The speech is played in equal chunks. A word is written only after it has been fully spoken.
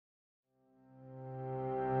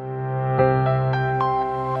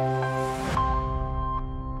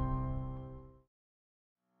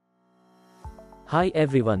Hi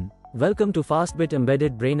everyone, welcome to Fastbit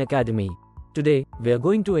Embedded Brain Academy. Today, we are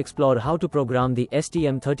going to explore how to program the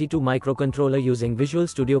STM32 microcontroller using Visual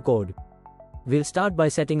Studio Code. We'll start by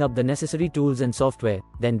setting up the necessary tools and software,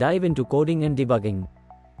 then dive into coding and debugging.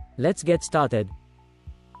 Let's get started.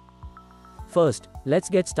 First, let's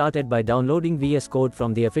get started by downloading VS Code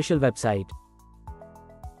from the official website.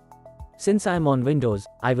 Since I'm on Windows,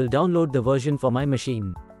 I will download the version for my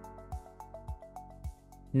machine.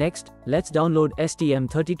 Next, let's download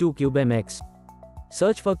STM32 CubeMX.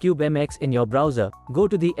 Search for CubeMX in your browser, go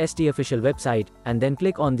to the ST official website, and then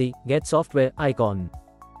click on the Get Software icon.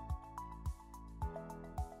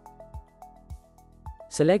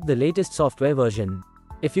 Select the latest software version.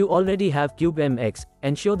 If you already have CubeMX,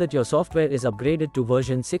 ensure that your software is upgraded to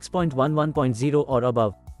version 6.11.0 or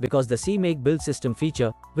above, because the CMake build system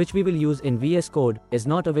feature, which we will use in VS Code, is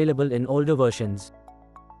not available in older versions.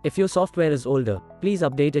 If your software is older, please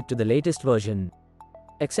update it to the latest version.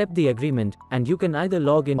 Accept the agreement, and you can either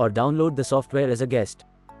log in or download the software as a guest.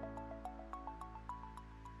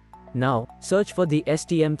 Now, search for the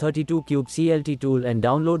STM32 Cube CLT tool and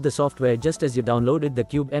download the software just as you downloaded the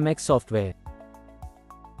CubeMX software.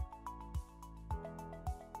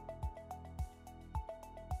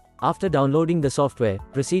 After downloading the software,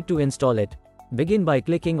 proceed to install it. Begin by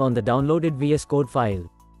clicking on the downloaded VS Code file.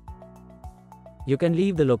 You can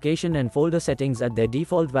leave the location and folder settings at their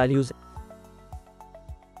default values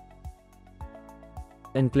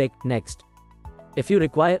and click Next. If you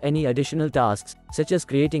require any additional tasks, such as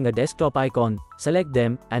creating a desktop icon, select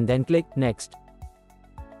them and then click Next.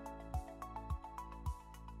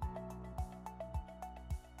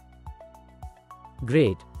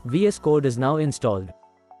 Great, VS Code is now installed.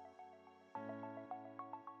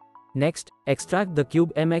 Next, extract the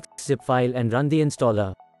CubeMX zip file and run the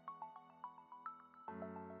installer.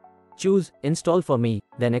 Choose Install for me,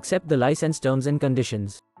 then accept the license terms and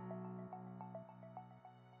conditions.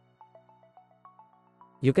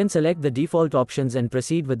 You can select the default options and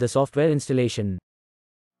proceed with the software installation.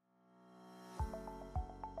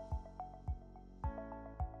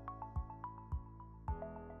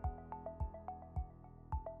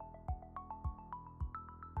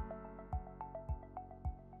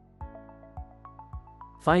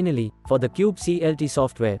 Finally, for the Cube CLT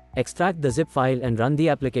software, extract the zip file and run the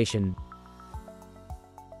application.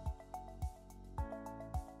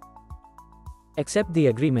 Accept the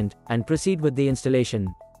agreement, and proceed with the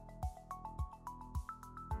installation.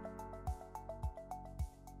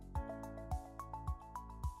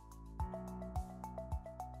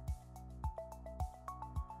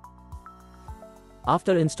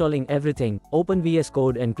 After installing everything, open VS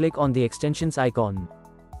Code and click on the extensions icon.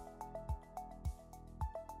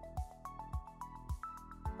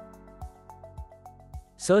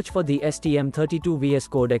 Search for the STM32 VS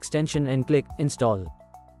Code extension and click Install.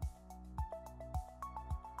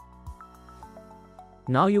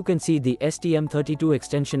 Now you can see the STM32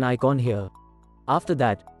 extension icon here. After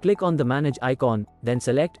that, click on the Manage icon, then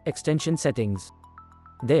select Extension Settings.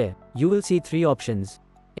 There, you will see three options.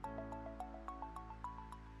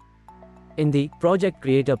 In the Project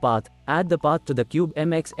Creator path, add the path to the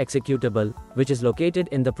CubeMX executable, which is located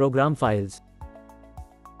in the program files.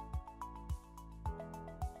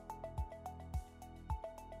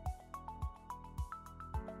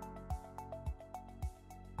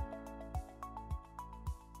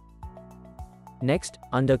 Next,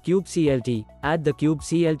 under Cube CLT, add the Cube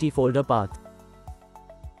CLT folder path.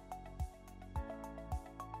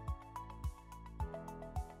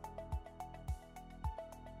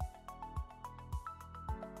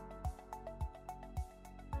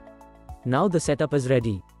 Now the setup is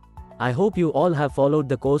ready. I hope you all have followed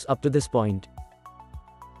the course up to this point.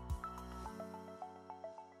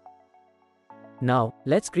 Now,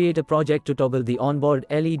 let's create a project to toggle the onboard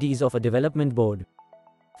LEDs of a development board.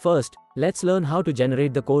 First, let's learn how to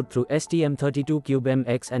generate the code through STM32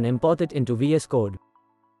 CubeMX and import it into VS Code.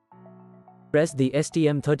 Press the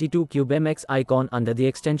STM32 CubeMX icon under the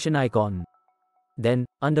extension icon. Then,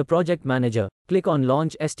 under Project Manager, click on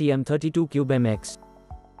Launch STM32 CubeMX.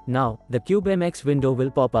 Now, the CubeMX window will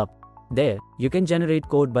pop up. There, you can generate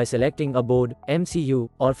code by selecting a board, MCU,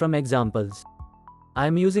 or from examples. I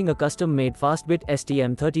am using a custom-made Fastbit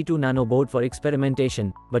STM32 Nano board for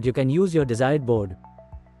experimentation, but you can use your desired board.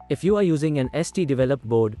 If you are using an ST-developed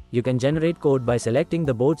board, you can generate code by selecting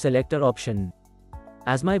the Board Selector option.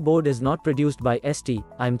 As my board is not produced by ST,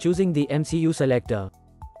 I am choosing the MCU selector.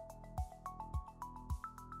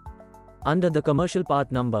 Under the commercial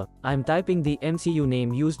part number, I am typing the MCU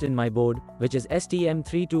name used in my board, which is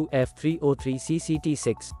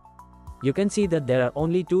STM32F303CCT6. You can see that there are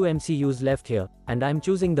only 2 MCUs left here, and I'm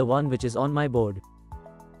choosing the one which is on my board.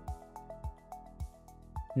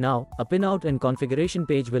 Now, a pinout and configuration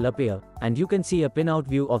page will appear, and you can see a pinout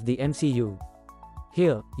view of the MCU.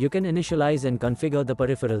 Here, you can initialize and configure the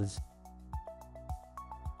peripherals.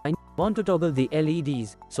 I want to toggle the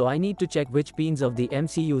LEDs, so I need to check which pins of the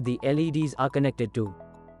MCU the LEDs are connected to.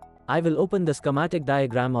 I will open the schematic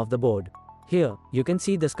diagram of the board. Here, you can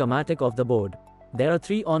see the schematic of the board. There are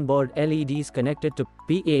 3 onboard LEDs connected to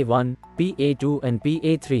PA1, PA2 and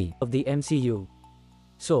PA3 of the MCU.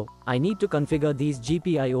 So, I need to configure these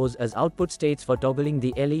GPIOs as output states for toggling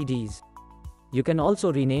the LEDs. You can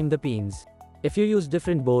also rename the pins. If you use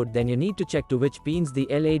different board, then you need to check to which pins the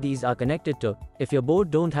LEDs are connected to. If your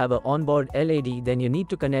board don't have a onboard LED, then you need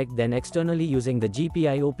to connect them externally using the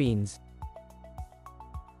GPIO pins.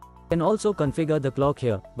 You can also configure the clock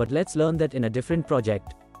here, but let's learn that in a different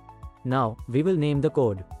project. Now, we will name the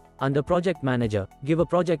code. Under Project Manager, give a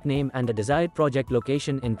project name and a desired project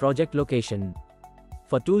location in Project Location.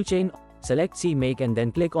 For toolchain, select CMake and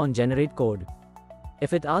then click on Generate Code.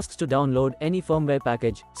 If it asks to download any firmware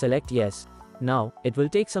package, select Yes. Now, it will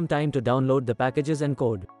take some time to download the packages and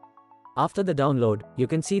code. After the download, you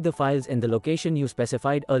can see the files in the location you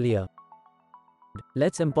specified earlier.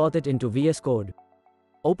 Let's import it into VS Code.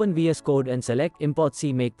 Open VS Code and select Import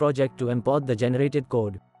CMake project to import the generated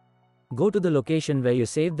code. Go to the location where you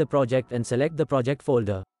saved the project and select the project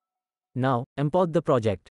folder. Now, import the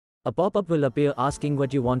project. A pop-up will appear asking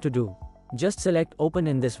what you want to do. Just select Open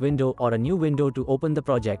in this window or a new window to open the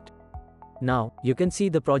project. Now, you can see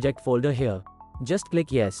the project folder here. Just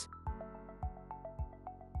click Yes.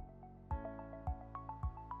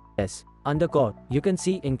 Yes. Under Core, you can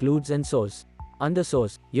see Includes and Source. Under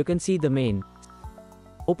Source, you can see the main.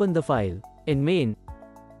 Open the file. In main,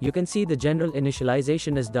 you can see the general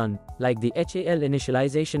initialization is done, like the HAL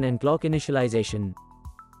initialization and clock initialization.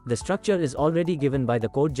 The structure is already given by the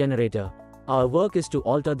code generator. Our work is to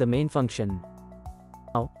alter the main function.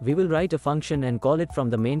 Now, we will write a function and call it from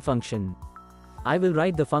the main function. I will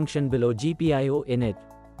write the function below GPIO in it.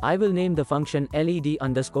 I will name the function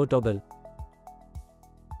LED_toggle.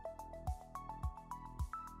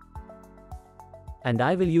 And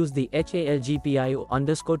I will use the HAL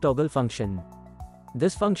GPIO_toggle function.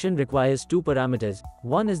 This function requires 2 parameters.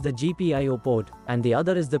 One is the GPIO port, and the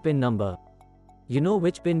other is the pin number. You know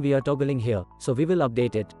which pin we are toggling here, so we will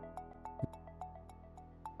update it.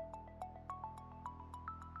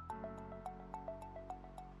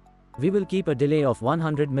 We will keep a delay of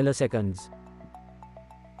 100 milliseconds.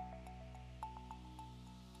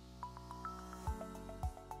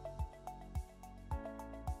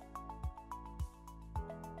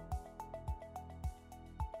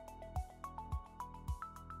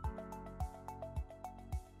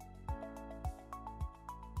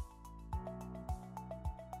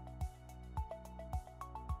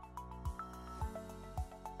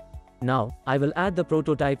 Now, I will add the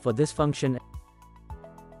prototype for this function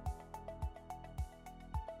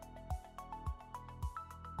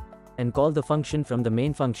and call the function from the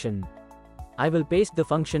main function. I will paste the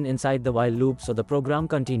function inside the while loop so the program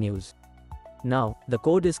continues. Now, the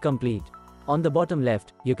code is complete. On the bottom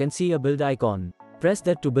left, you can see a build icon. Press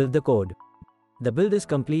that to build the code. The build is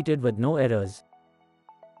completed with no errors.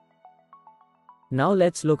 Now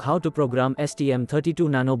let's look how to program STM32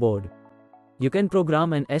 Nano board. You can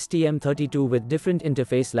program an STM32 with different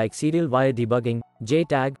interface like serial wire debugging,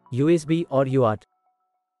 JTAG, USB or UART.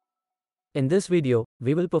 In this video,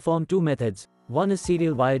 we will perform 2 methods. One is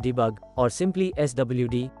serial wire debug, or simply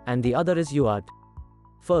SWD, and the other is UART.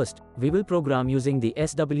 First, we will program using the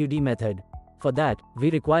SWD method. For that,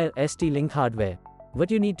 we require ST-Link hardware.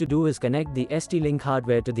 What you need to do is connect the ST-Link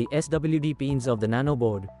hardware to the SWD pins of the Nano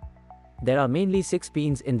board. There are mainly 6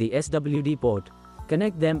 pins in the SWD port.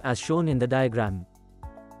 Connect them as shown in the diagram.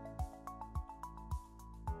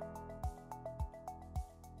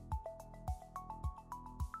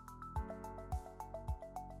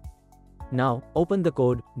 Now, open the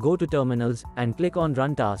code, go to Terminals, and click on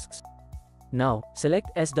Run Tasks. Now,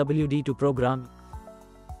 select SWD to program.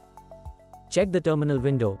 Check the terminal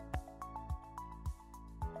window.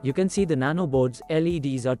 You can see the Nano board's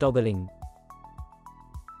LEDs are toggling.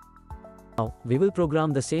 Now, we will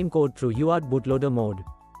program the same code through UART bootloader mode.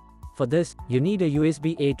 For this, you need a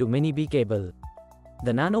USB-A to Mini-B cable.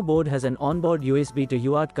 The Nano board has an onboard USB to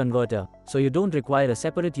UART converter, so you don't require a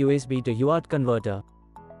separate USB to UART converter.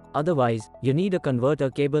 Otherwise, you need a converter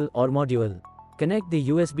cable or module. Connect the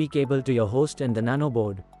USB cable to your host and the Nano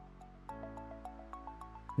board.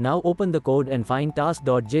 Now open the code and find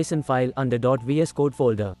task.json file under .vs code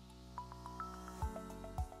folder.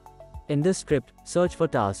 In this script, search for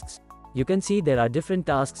tasks. You can see there are different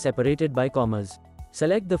tasks separated by commas.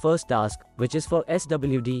 Select the first task, which is for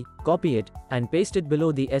SWD, copy it, and paste it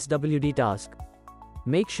below the SWD task.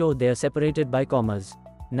 Make sure they are separated by commas.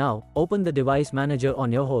 Now, open the device manager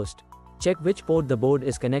on your host. Check which port the board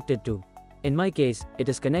is connected to. In my case, it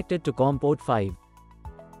is connected to COM port 5.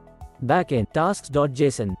 Back in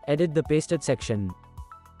tasks.json, edit the pasted section.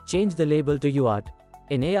 Change the label to UART.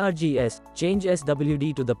 In ARGS, change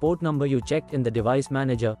SWD to the port number you checked in the device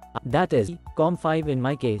manager, that is, COM5 in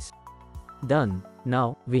my case. Done.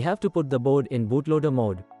 Now, we have to put the board in bootloader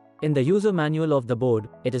mode. In the user manual of the board,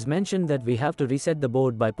 it is mentioned that we have to reset the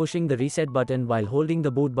board by pushing the reset button while holding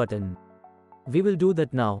the boot button. We will do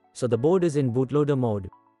that now, so the board is in bootloader mode.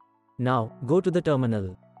 Now, go to the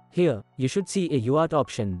terminal. Here, you should see a UART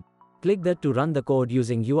option. Click that to run the code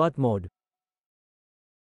using UART mode.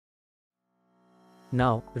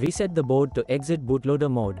 Now, reset the board to exit bootloader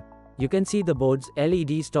mode. You can see the board's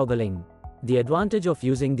LEDs toggling. The advantage of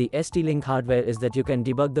using the ST-Link hardware is that you can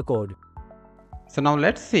debug the code. So now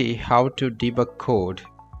let's see how to debug code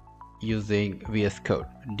using VS Code.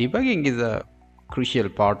 Debugging is a crucial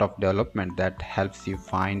part of development that helps you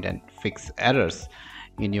find and fix errors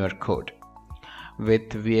in your code.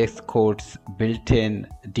 With VS Code's built-in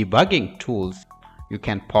debugging tools, you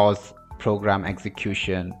can pause program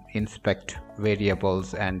execution, inspect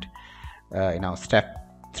variables, and step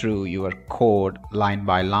through your code line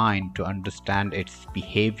by line to understand its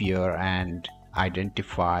behavior and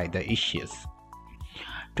identify the issues.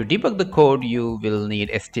 To debug the code, you will need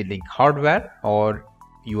ST-Link hardware, or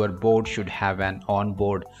your board should have an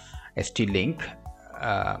onboard ST-Link.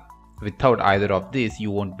 Without either of these,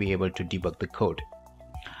 you won't be able to debug the code.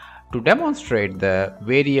 To demonstrate the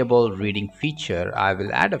variable reading feature, I will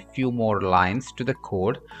add a few more lines to the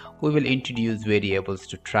code. We will introduce variables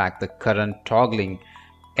to track the current toggling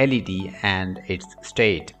LED and its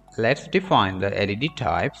state. Let's define the LED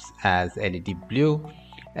types as LED blue,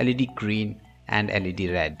 LED green, and LED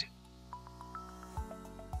red.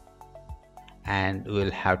 And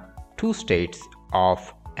we'll have two states,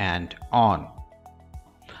 off and on.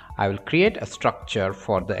 I will create a structure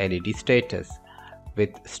for the LED status with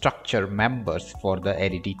structure members for the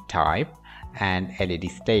LED type and LED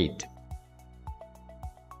state.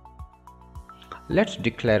 Let's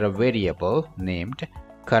declare a variable named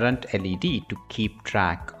current LED to keep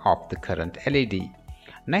track of the current LED.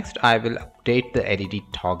 Next, I will update the LED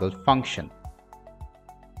toggle function.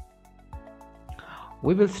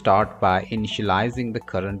 We will start by initializing the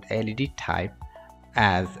current LED type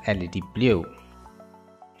as LED blue.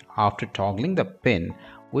 After toggling the pin,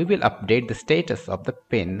 we will update the status of the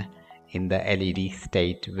pin in the LED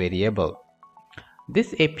state variable.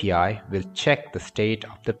 This API will check the state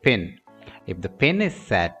of the pin. If the pin is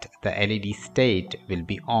set, the LED state will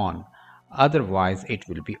be on, otherwise it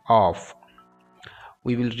will be off.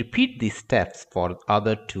 We will repeat these steps for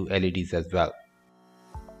other two LEDs as well.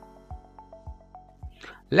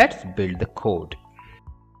 Let's build the code.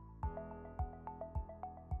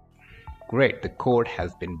 Great, the code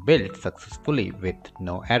has been built successfully with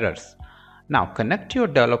no errors. Now connect your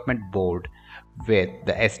development board with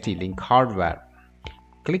the ST-Link hardware.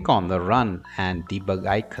 Click on the Run and Debug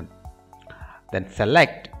icon. Then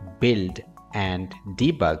select Build and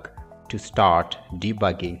Debug to start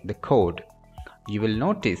debugging the code. You will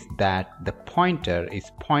notice that the pointer is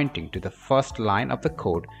pointing to the first line of the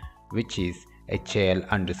code, which is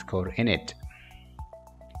HL_init.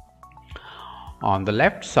 On the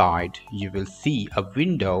left side, you will see a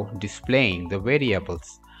window displaying the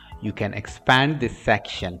variables. You can expand this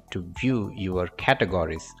section to view your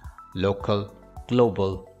categories: local,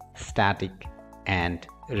 global, static, and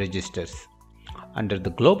registers. Under the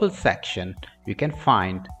global section, you can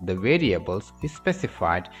find the variables we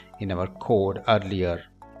specified in our code earlier,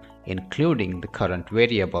 including the current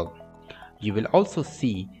variable. You will also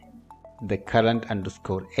see the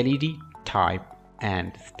current_LED type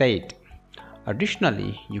and state.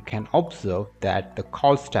 Additionally, you can observe that the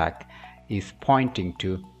call stack is pointing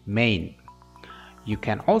to main. You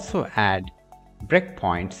can also add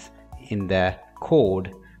breakpoints in the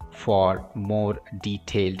code for more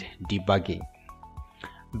detailed debugging.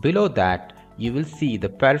 Below that, you will see the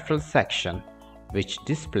peripheral section, which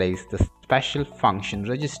displays the special function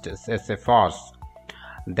registers (SFRs)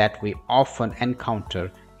 that we often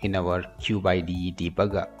encounter in our CubeIDE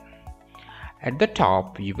debugger. At the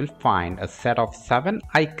top, you will find a set of 7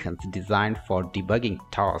 icons designed for debugging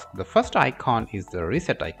tasks. The first icon is the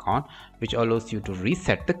reset icon, which allows you to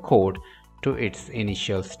reset the code to its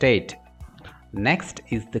initial state. Next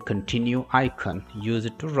is the continue icon,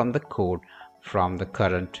 used to run the code from the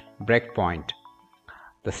current breakpoint.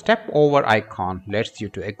 The step over icon lets you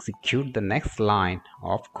to execute the next line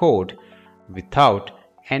of code without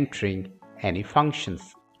entering any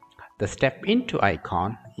functions. The step into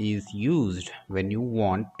icon is used when you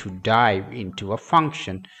want to dive into a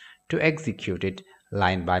function to execute it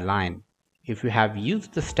line by line. If you have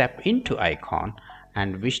used the step into icon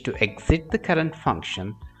and wish to exit the current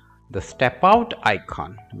function, the step out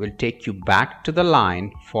icon will take you back to the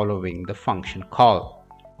line following the function call.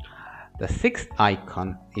 The sixth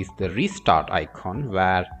icon is the restart icon,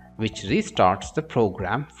 which restarts the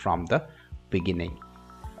program from the beginning.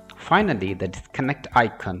 Finally, the disconnect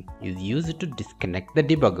icon is used to disconnect the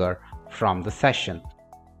debugger from the session.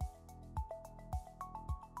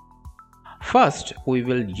 First, we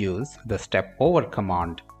will use the step over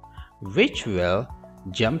command, which will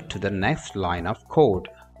jump to the next line of code.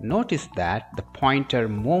 Notice that the pointer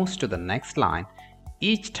moves to the next line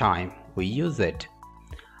each time we use it.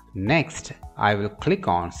 Next, I will click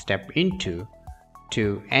on step into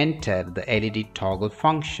to enter the LED toggle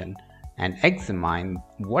function and examine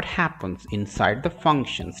what happens inside the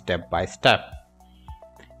function step by step.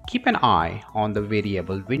 Keep an eye on the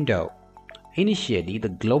variable window. Initially, the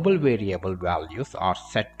global variable values are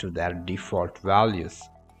set to their default values.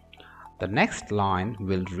 The next line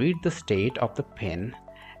will read the state of the pin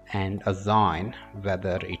and assign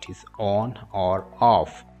whether it is on or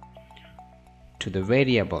off to the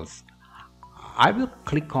variables. I will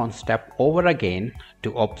click on step over again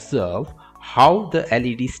to observe how the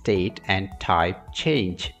LED state and type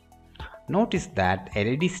change. Notice that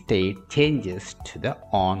LED state changes to the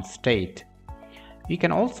on state. You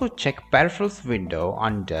can also check peripherals window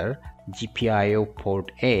under GPIO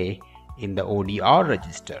port A in the ODR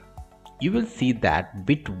register. You will see that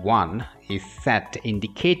bit 1 is set,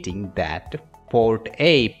 indicating that port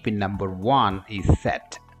A pin number 1 is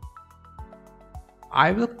set.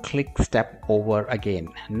 I will click step over again.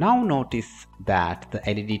 Now notice that the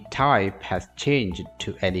LED type has changed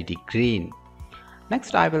to LED green.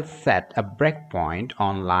 Next, I will set a breakpoint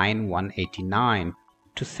on line 189.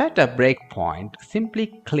 To set a breakpoint,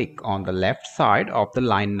 simply click on the left side of the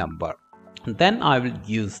line number. Then I will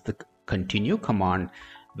use the continue command,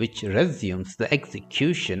 which resumes the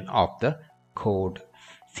execution of the code.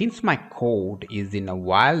 Since my code is in a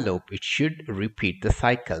while loop, it should repeat the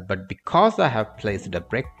cycle, but because I have placed a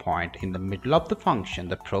breakpoint in the middle of the function,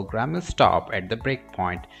 the program will stop at the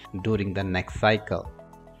breakpoint during the next cycle.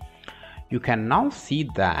 You can now see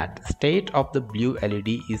that state of the blue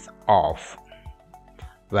LED is off,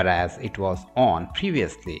 whereas it was on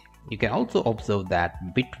previously. You can also observe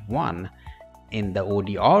that bit 1 in the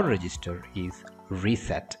ODR register is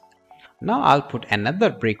reset. Now I'll put another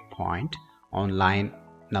breakpoint on line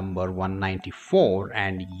number 194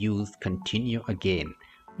 and use continue again.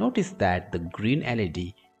 Notice that the green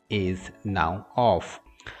LED is now off.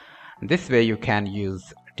 This way you can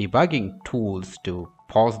use debugging tools to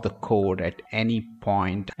pause the code at any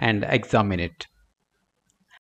point and examine it.